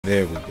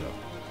There we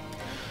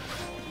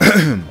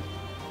go.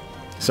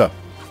 So,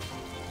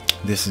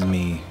 this is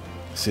me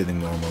sitting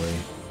normally.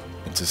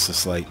 It's just a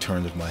slight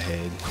turn of my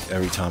head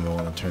every time I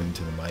want to turn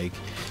into the mic.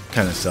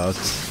 Kind of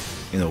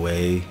sucks in a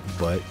way,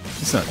 but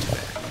it's not too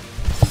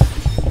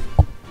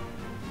bad.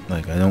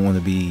 Like, I don't want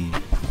to be...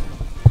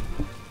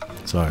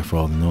 Sorry for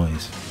all the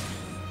noise.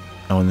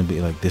 I want to be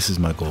like, this is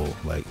my goal.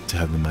 Like, to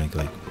have the mic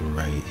like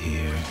right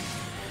here.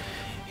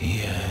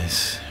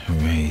 Yes,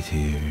 right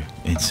here.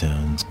 It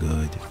sounds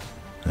good.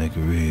 Like,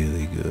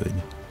 really good.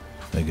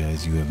 Like,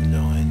 guys, you have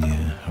no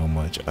idea how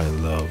much I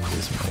love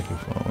this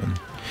microphone.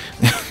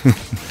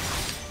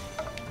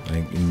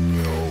 Like,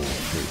 no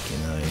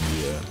freaking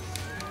idea.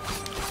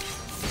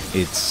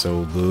 It's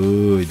so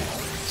good.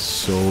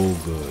 So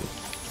good.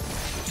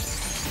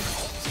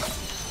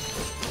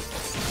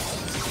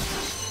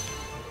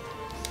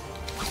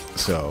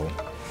 So,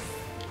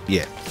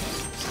 yeah.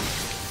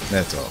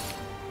 That's all.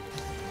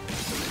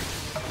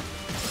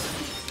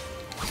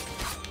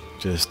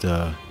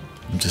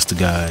 I'm just a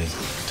guy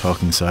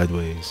talking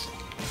sideways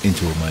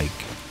into a mic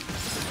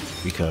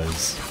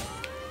because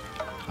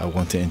I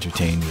want to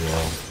entertain you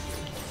all.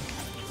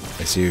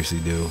 I seriously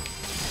do.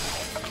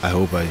 I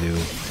hope I do.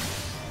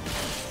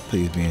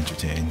 Please be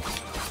entertained.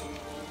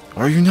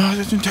 Are you not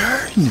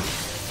entertained?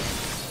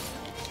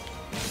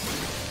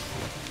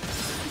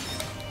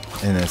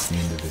 And that's the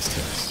end of this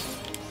test.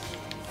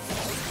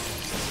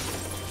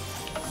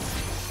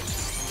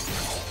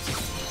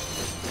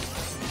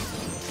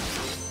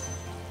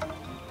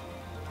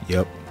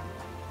 Yep,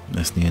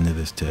 that's the end of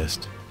this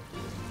test.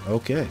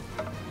 Okay.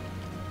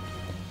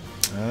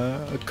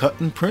 Cut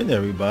and print,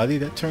 everybody.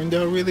 That turned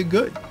out really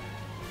good.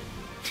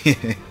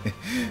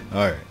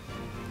 Alright.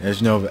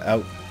 AzureNova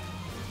out.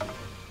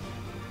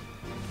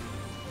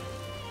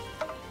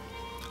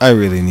 I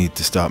really need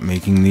to stop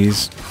making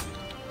these.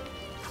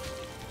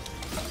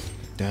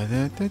 I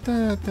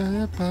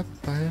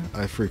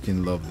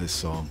freaking love this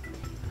song.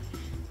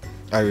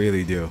 I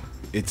really do.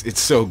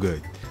 It's so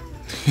good.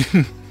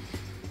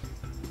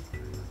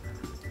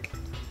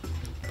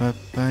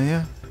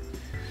 Papaya,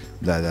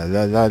 la la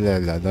la la la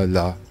la la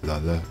la la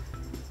la,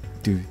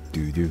 do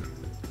do do,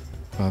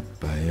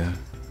 papaya,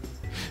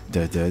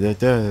 da da da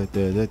da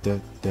da da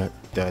da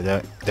da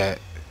da da,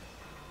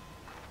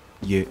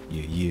 yeah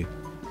yeah yeah,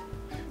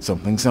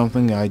 something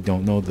something I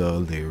don't know the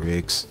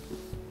lyrics.